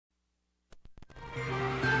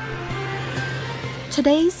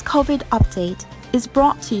Today's COVID update is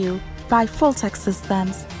brought to you by Fulltech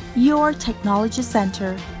Systems, your technology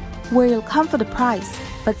center, where you'll come for the price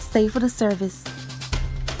but stay for the service.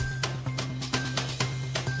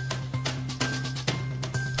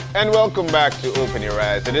 And welcome back to Open Your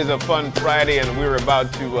Eyes. It is a fun Friday and we're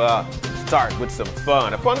about to start with some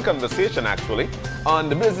fun. A fun conversation actually on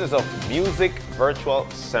the business of music virtual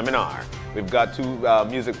seminar. We've got two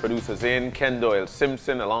music producers in, Kendoyll,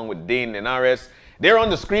 Simpson, along with Dane, Lenarez. They're on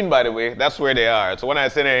the screen, by the way. That's where they are. So when I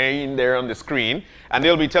say they're in, they're on the screen. And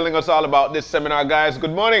they'll be telling us all about this seminar. Guys,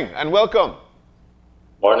 good morning and welcome.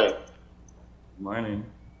 Morning. Morning.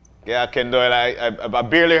 Yeah, Kendoyll, I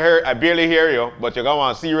barely hear you, but you got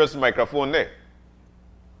one serious microphone there.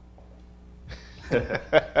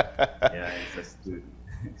 Yeah, it's just good.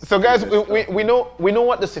 So guys, we know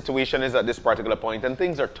what the situation is at this particular point, and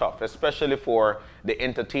things are tough, especially for the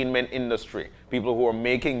entertainment industry. People who are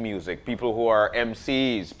making music, people who are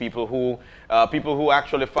MCs, people who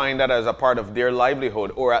actually find that as a part of their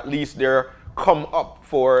livelihood, or at least their come up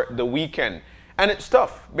for the weekend. And it's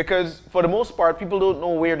tough because for the most part, people don't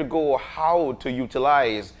know where to go or how to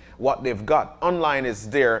utilize what they've got. Online is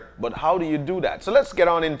there, but how do you do that? So let's get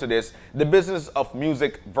on into this, the business of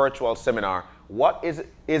music virtual seminar. What is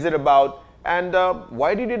it about, and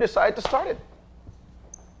why did you decide to start it?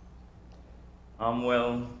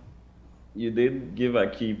 Well, you did give a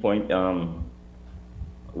key point.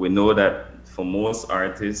 We know that for most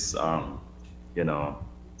artists, you know,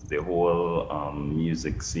 the whole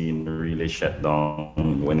music scene really shut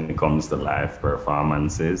down when it comes to live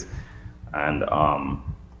performances. And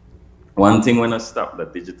one thing when I stopped the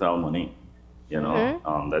digital money, you know,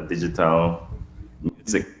 the digital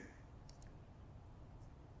music.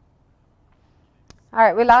 All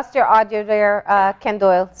right, we lost your audio there,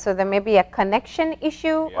 Kendoyll. So there may be a connection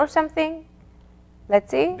issue or something. Let's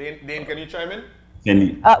see. Dane, can you chime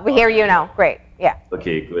in? We hear you now. Great. Yeah.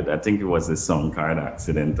 Okay, good. I think it was the sound card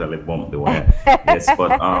accidentally bumped the wire. Yes,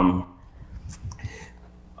 but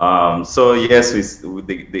so yes,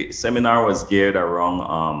 the seminar was geared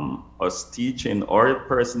around us teaching our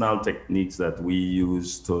personal techniques that we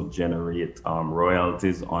use to generate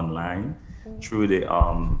royalties online through the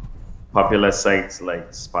popular sites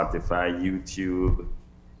like Spotify, YouTube.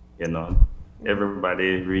 You know,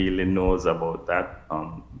 everybody really knows about that.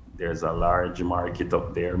 There's a large market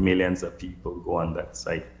up there. Millions of people go on that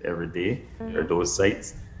site every day, or those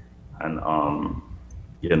sites. And,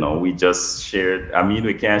 you know, we just shared, I mean,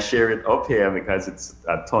 we can't share it up here because it's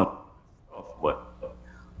a ton of stuff, but,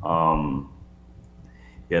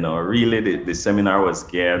 you know, really the seminar was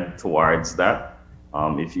geared towards that.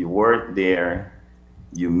 If you weren't there,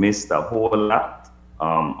 you missed a whole lot.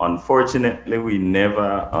 Unfortunately, we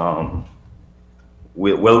never,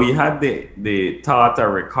 we had the thought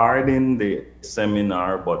of recording the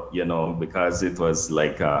seminar, but you know, because it was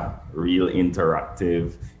like a real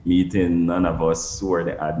interactive meeting, none of us who were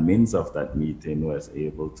the admins of that meeting was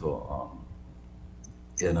able to,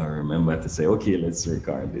 you know, remember to say, okay, let's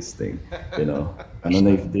record this thing. You know, I don't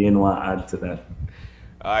know if Dane want to add to that.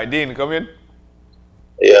 All right, Dane, come in.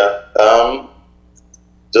 Yeah,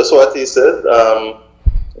 just what he said.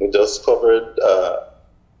 We just covered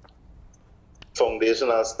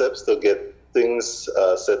foundational steps to get things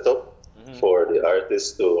set up for the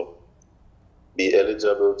artists to be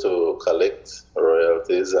eligible to collect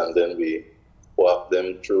royalties, and then we walk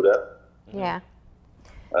them through that. Yeah.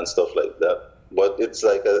 And stuff like that. But it's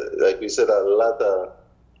like we said, a lot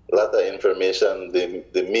of information.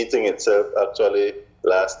 The meeting itself actually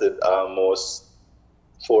lasted almost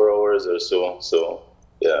 4 hours or so. So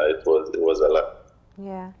yeah, it was a lot.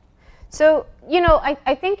 Yeah. So, you know,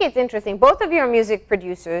 I think it's interesting. Both of you are music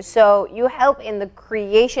producers, so you help in the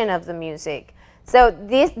creation of the music. So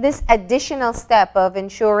this additional step of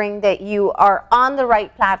ensuring that you are on the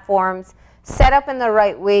right platforms, set up in the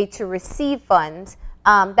right way to receive funds,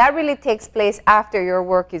 that really takes place after your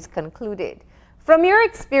work is concluded. From your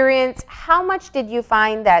experience, how much did you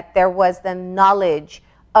find that there was the knowledge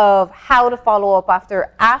of how to follow up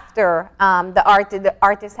after the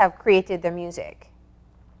artists have created the music?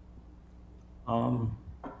 A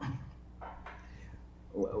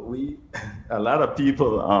lot of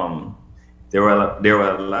people, there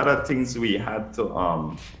were a lot of things we had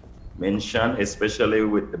to mention, especially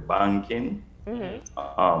with the banking.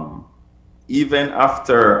 Even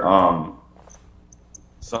after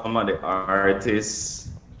some of the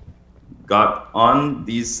artists got on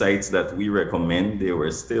these sites that we recommend, they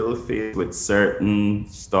were still faced with certain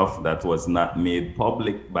stuff that was not made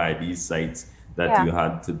public by these sites that you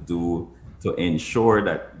had to do to ensure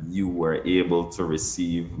that you were able to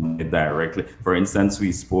receive money directly. For instance,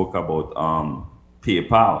 we spoke about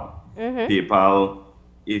PayPal. PayPal,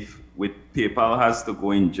 with PayPal has to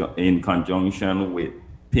go in conjunction with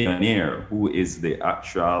Payoneer, who is the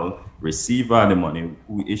actual receiver of the money,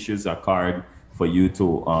 who issues a card for you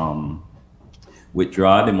to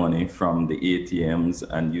withdraw the money from the ATMs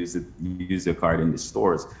and use the card in the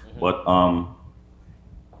stores. But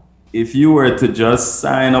if you were to just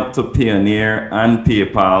sign up to Payoneer and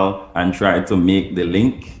PayPal and try to make the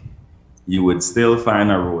link, you would still find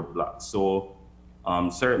a roadblock. So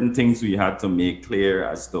certain things we had to make clear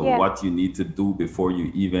as to what you need to do before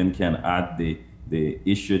you even can add the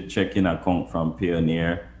issued checking account from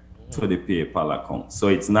Payoneer to the PayPal account. So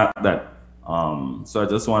it's not that, so I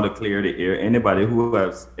just want to clear the air. Anybody who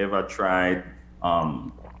has ever tried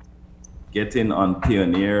getting on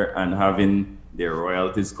Payoneer and having their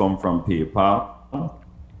royalties come from PayPal,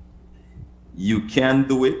 you can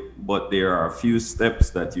do it, but there are a few steps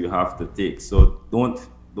that you have to take. So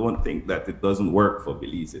don't think that it doesn't work for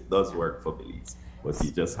Belize. It does work for Belize, but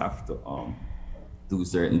you just have to do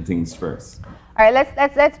certain things first. All right,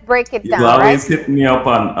 let's break it down. You always hit me up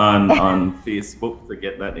on Facebook to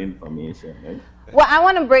get that information, right? Well, I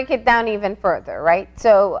want to break it down even further, right?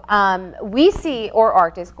 So we see our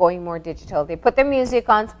artists going more digital. They put their music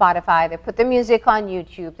on Spotify, they put their music on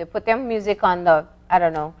YouTube, they put their music on the, I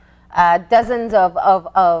don't know, dozens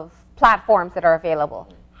of platforms that are available.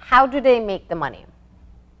 How do they make the money?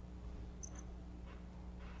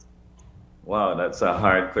 Wow, that's a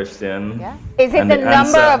hard question. Yeah. Is it the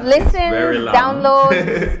number of listens,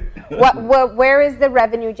 downloads? Where is the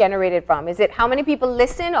revenue generated from? Is it how many people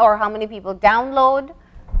listen or how many people download?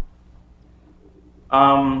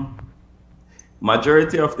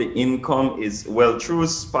 Majority of the income is, well, through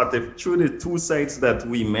Spotify, through the two sites that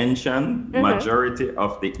we mentioned, majority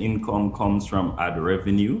of the income comes from ad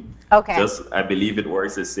revenue. Okay. Just, I believe it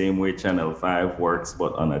works the same way Channel 5 works,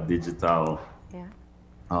 but on a digital,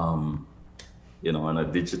 you know, on a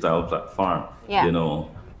digital platform. Yeah. You know,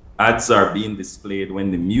 ads are being displayed when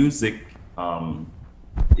the music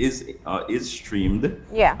is streamed.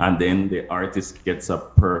 Yeah. And then the artist gets a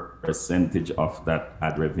percentage of that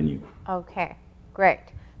ad revenue. Okay, great.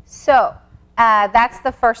 So that's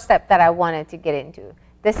the first step that I wanted to get into.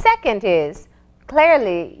 The second is,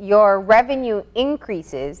 clearly your revenue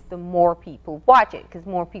increases the more people watch it, because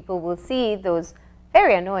more people will see those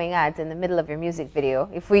very annoying ads in the middle of your music video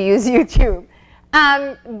if we use YouTube.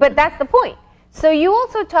 But that's the point. So you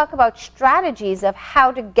also talk about strategies of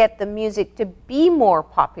how to get the music to be more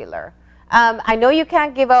popular. I know you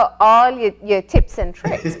can't give out all your tips and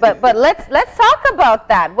tricks, but let's talk about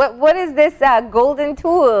that. What is this golden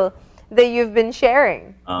tool that you've been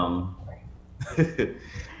sharing?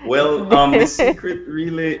 Well, the secret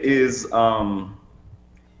really is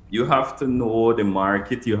you have to know the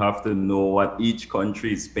market. You have to know what each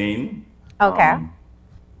country is paying. Okay.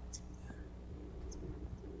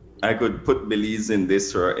 I could put Belize in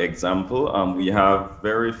this for example. We have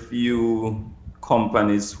very few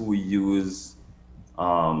companies who use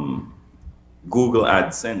Google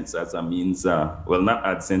AdSense as a means, well, not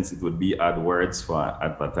AdSense, it would be AdWords for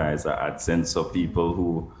advertiser, AdSense, so people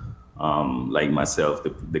who, like myself,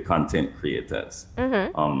 the content creators.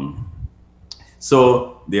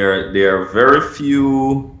 So there are very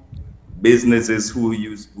few businesses who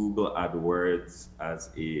use Google AdWords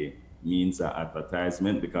as a means of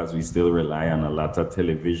advertisement, because we still rely on a lot of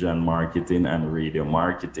television marketing and radio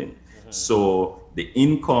marketing. So the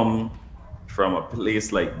income from a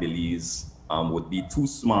place like Belize would be too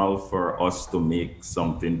small for us to make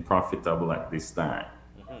something profitable at this time,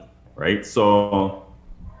 right? So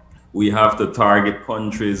we have to target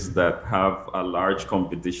countries that have a large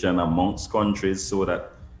competition amongst countries so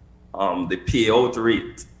that the payout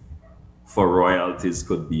rate for royalties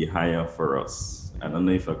could be higher for us. I don't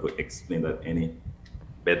know if I could explain that any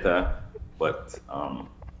better, but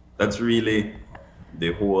that's really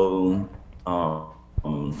the whole.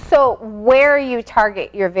 So where you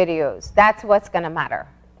target your videos, that's what's going to matter.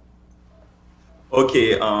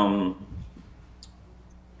 Okay.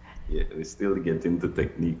 Yeah, we still get into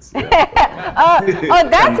techniques. Yeah.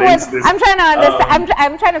 That's what I'm trying to understand.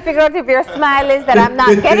 I'm trying to figure out if your smile is that I'm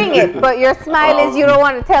not getting it, but your smile is you don't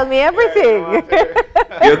want to tell me everything.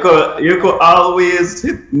 you could always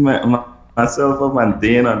hit myself up and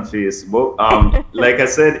Dane on Facebook. Like I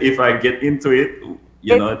said, if I get into it,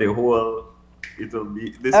 you know, the whole, it'll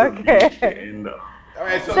be, this will be the end of. All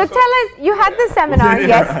right, so tell us, you had the seminar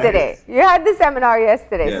yesterday. You had the seminar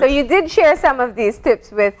yesterday. Yes. So you did share some of these tips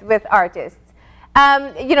with artists.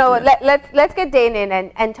 You know, let's get Dane in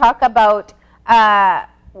and talk about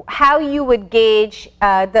how you would gauge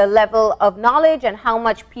the level of knowledge and how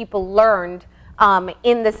much people learned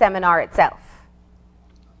in the seminar itself.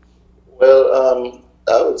 Well,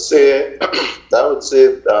 I would say,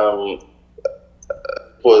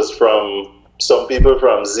 was from some people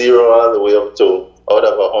from 0 all the way up to out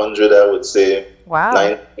of 100. I would say Wow.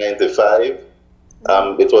 95.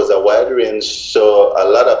 It was a wide range, so a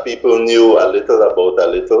lot of people knew a little about a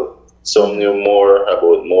little. Some knew more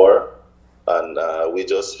about more, and we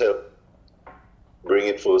just helped bring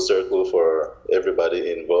it full circle for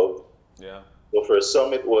everybody involved. Yeah. So for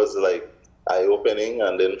some, it was like eye-opening,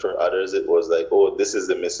 and then for others, it was like, oh, this is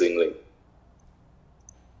the missing link.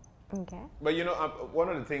 Okay. But one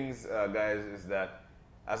of the things, guys, is that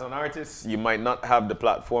as an artist, you might not have the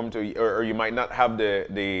platform to, or you might not have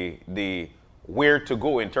the where to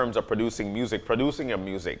go in terms of producing your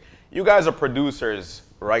music. You guys are producers,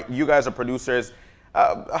 right? You guys are producers.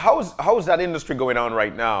 How's that industry going on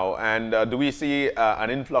right now? And do we see an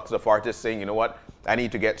influx of artists saying, you know what, I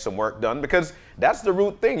need to get some work done? Because that's the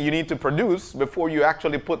root thing. You need to produce before you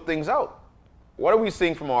actually put things out. What are we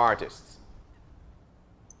seeing from our artists?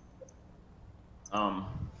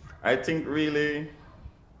 I think really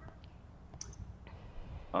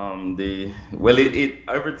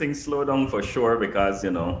everything slowed down for sure because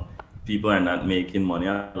people are not making money.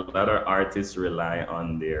 A lot of artists rely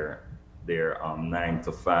on their 9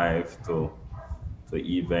 to 5 to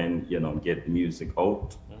even get music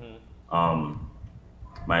out.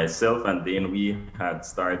 Myself and Dane, we had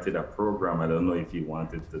started a program. I don't know if you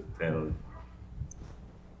wanted to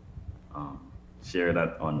share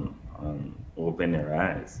that on Open Your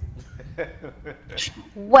Eyes.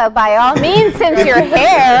 Well, by all means, since you're here.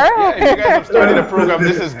 Yeah, if you guys have started a program,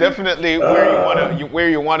 this is definitely where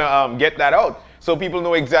you wanna get that out, so people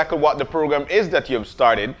know exactly what the program is that you've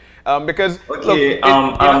started. Because okay,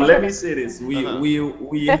 look, let me say this: we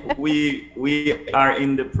are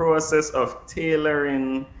in the process of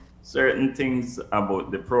tailoring certain things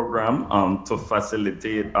about the program to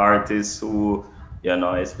facilitate artists who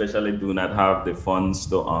especially do not have the funds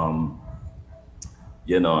to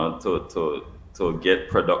to get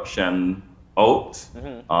production out.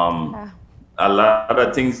 A lot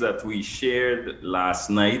of things that we shared last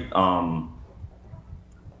night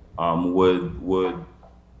would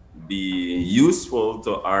be useful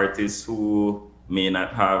to artists who may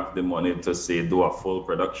not have the money to say do a full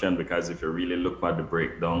production, because if you really look at the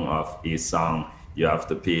breakdown of a song, you have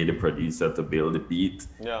to pay the producer to build the beat,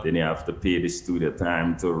 then you have to pay the studio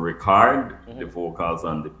time to record the vocals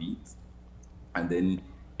on the beat, and then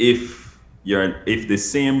if the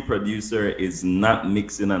same producer is not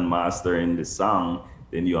mixing and mastering the song,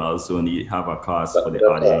 then you also have a cost for the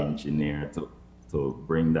audio engineer to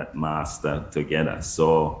bring that master together.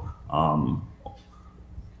 So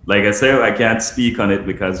like I said, I can't speak on it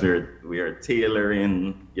because we are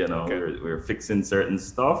tailoring, we're fixing certain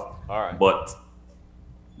stuff. All right. But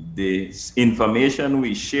the information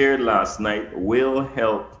we shared last night will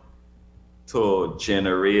help to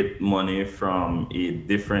generate money from a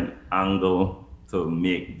different angle to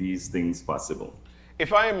make these things possible.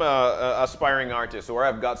 If I'm an aspiring artist or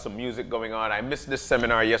I've got some music going on, I missed this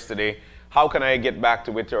seminar yesterday, how can I get back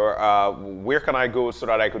to it, or where can I go so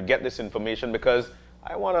that I could get this information, because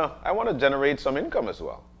I wanna generate some income as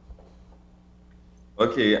well?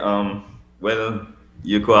 Okay, well,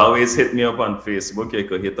 you could always hit me up on Facebook. You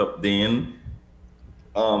could hit up Dane.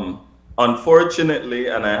 Unfortunately,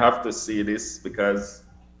 and I have to say this because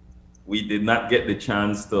we did not get the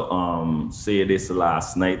chance to say this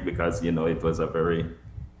last night because it was a very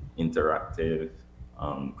interactive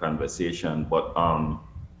conversation, but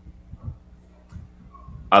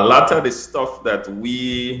a lot of the stuff that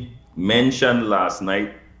we mentioned last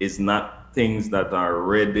night is not things that are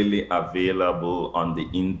readily available on the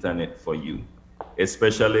internet for you,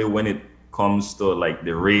 especially when it comes to like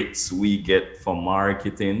the rates we get for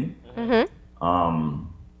marketing.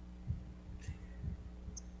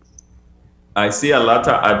 I see a lot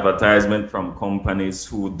of advertisement from companies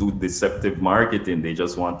who do deceptive marketing. They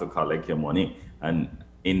just want to collect your money, and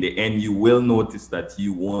in the end you will notice that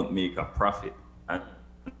you won't make a profit.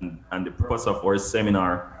 And the purpose of our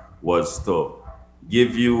seminar was to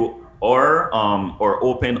give you or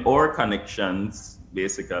open our connections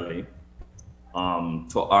basically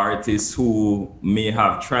to artists who may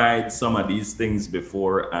have tried some of these things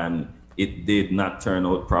before and it did not turn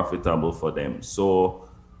out profitable for them. So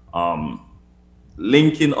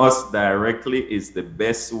linking us directly is the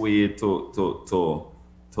best way to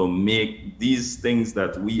make these things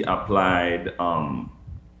that we applied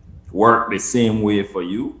work the same way for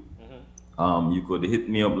you. You could hit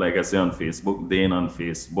me up, like I say, on Facebook, Dane on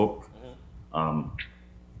Facebook. And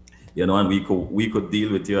we could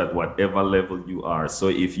deal with you at whatever level you are. So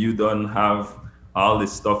if you don't have all the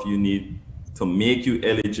stuff you need to make you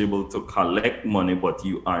eligible to collect money, but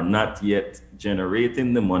you are not yet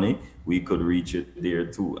generating the money, we could reach it there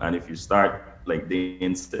too. And if you start, like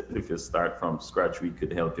Dane said, if you start from scratch, we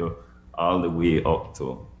could help you all the way up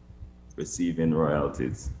to receiving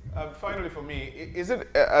royalties. Finally, for me, is it,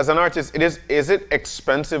 as an artist, is it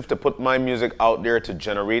expensive to put my music out there to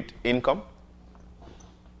generate income?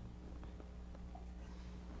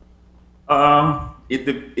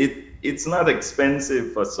 It's not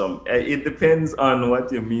expensive for some. It depends on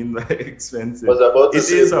what you mean by expensive. It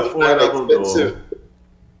is affordable though.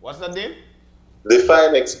 What's that, Dane?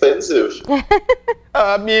 Define expensive.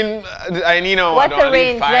 I mean, I need What's the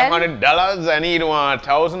range, $500. I need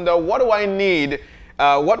 $1,000. What do I need?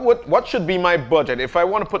 What should be my budget if I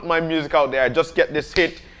want to put my music out there? I just get this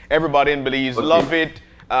hit. Everybody in Belize love it,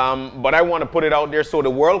 but I want to put it out there so the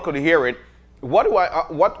world could hear it. What do I?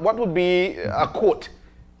 What would be a quote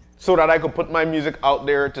so that I could put my music out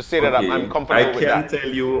there to say that I'm comfortable with that? I can tell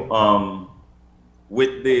you,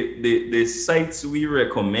 with the sites we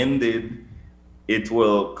recommended, it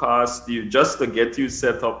will cost you, just to get you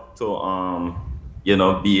set up to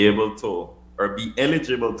be able to or be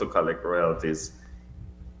eligible to collect royalties.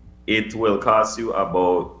 It will cost you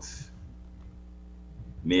about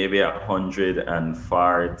maybe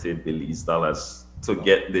 $140 Belize dollars to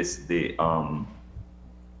get the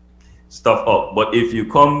stuff up. But if you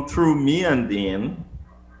come through me and Dane,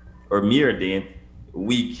 or me or Dane,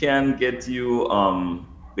 we can get you,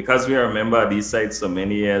 because we are a member of these sites so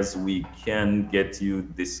many years, we can get you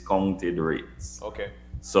discounted rates. Okay.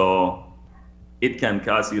 So it can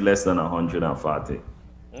cost you less than $140.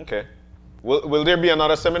 Okay. Will there be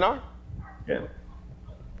another seminar? Yeah.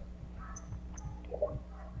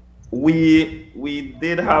 We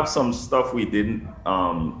did have some stuff we didn't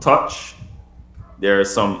touch. There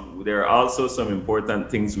are also some important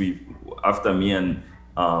things after me and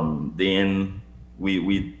Dane,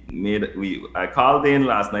 I called Dane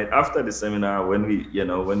last night after the seminar when we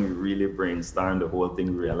really brainstormed the whole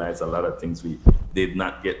thing. We realized a lot of things we did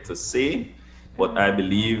not get to say, but I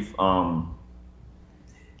believe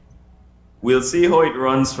we'll see how it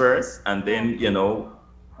runs first, and then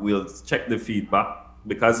we'll check the feedback,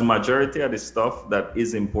 because the majority of the stuff that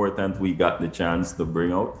is important we got the chance to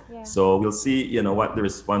bring out. Yeah. So we'll see what the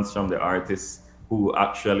response from the artists who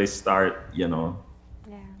actually start,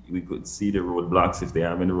 we could see the roadblocks if they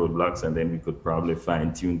have any roadblocks, and then we could probably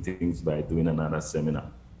fine-tune things by doing another seminar.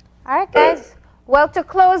 All right, guys. Well, to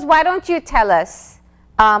close, why don't you tell us,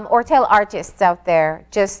 or tell artists out there,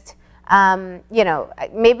 just,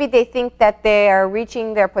 maybe they think that they are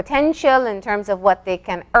reaching their potential in terms of what they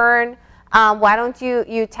can earn. Why don't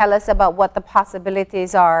you tell us about what the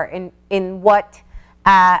possibilities are in what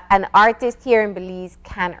an artist here in Belize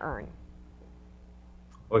can earn?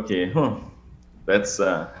 Okay, that's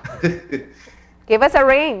give us a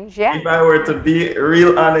range. Yeah. If I were to be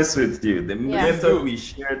real honest with you, the method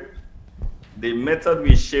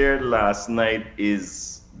we shared last night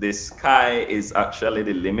is the sky is actually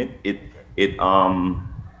the limit. I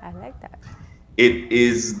like that. It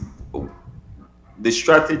is the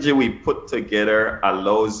strategy we put together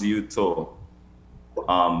allows you to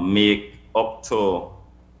make up to,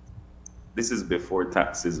 this is before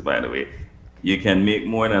taxes, by the way, you can make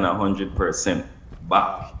more than 100%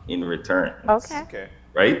 back in return. Okay.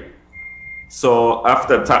 Right? So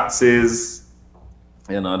after taxes,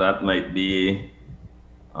 that might be,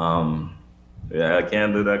 I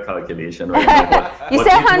can't do that calculation right now. You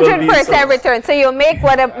say 100% return, so you'll make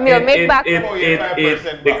you'll make back.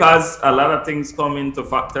 Because a lot of things come into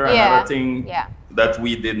factor. Another thing that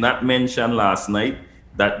we did not mention last night,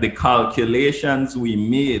 that the calculations we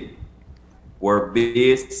made were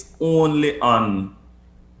based only on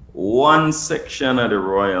one section of the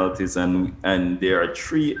royalties, and there are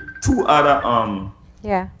two other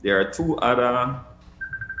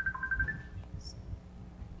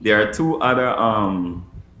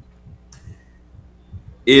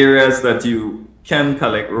areas that you can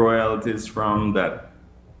collect royalties from that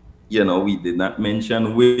we did not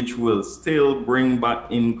mention, which will still bring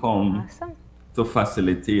back income to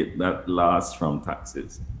facilitate that loss from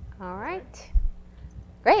taxes. All right.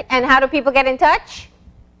 Great. And how do people get in touch?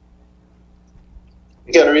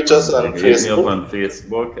 You can reach us on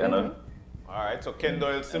Facebook. All right. So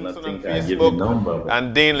Kendoyll Simpson on Facebook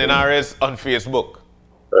and Dane Lenarez on Facebook.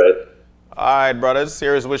 Right. All right, brothers.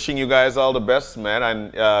 Here's wishing you guys all the best, man,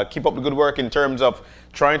 and keep up the good work in terms of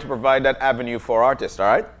trying to provide that avenue for artists. All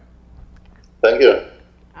right. Thank you.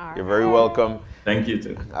 You're very welcome. Thank you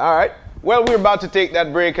too. All right. Well, we're about to take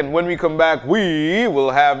that break, and when we come back, we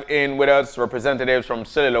will have in with us representatives from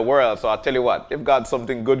Cellular World. So I'll tell you what, they've got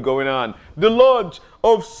something good going on. The launch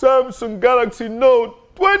of Samsung Galaxy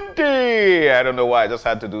Note 20. I don't know why I just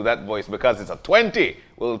had to do that voice because it's a 20.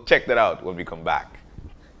 We'll check that out when we come back.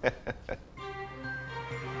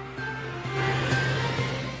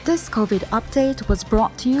 This COVID update was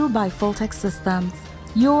brought to you by Fulltech Systems,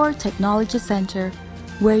 your technology center,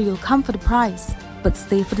 where you'll come for the price, but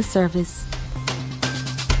stay for the service.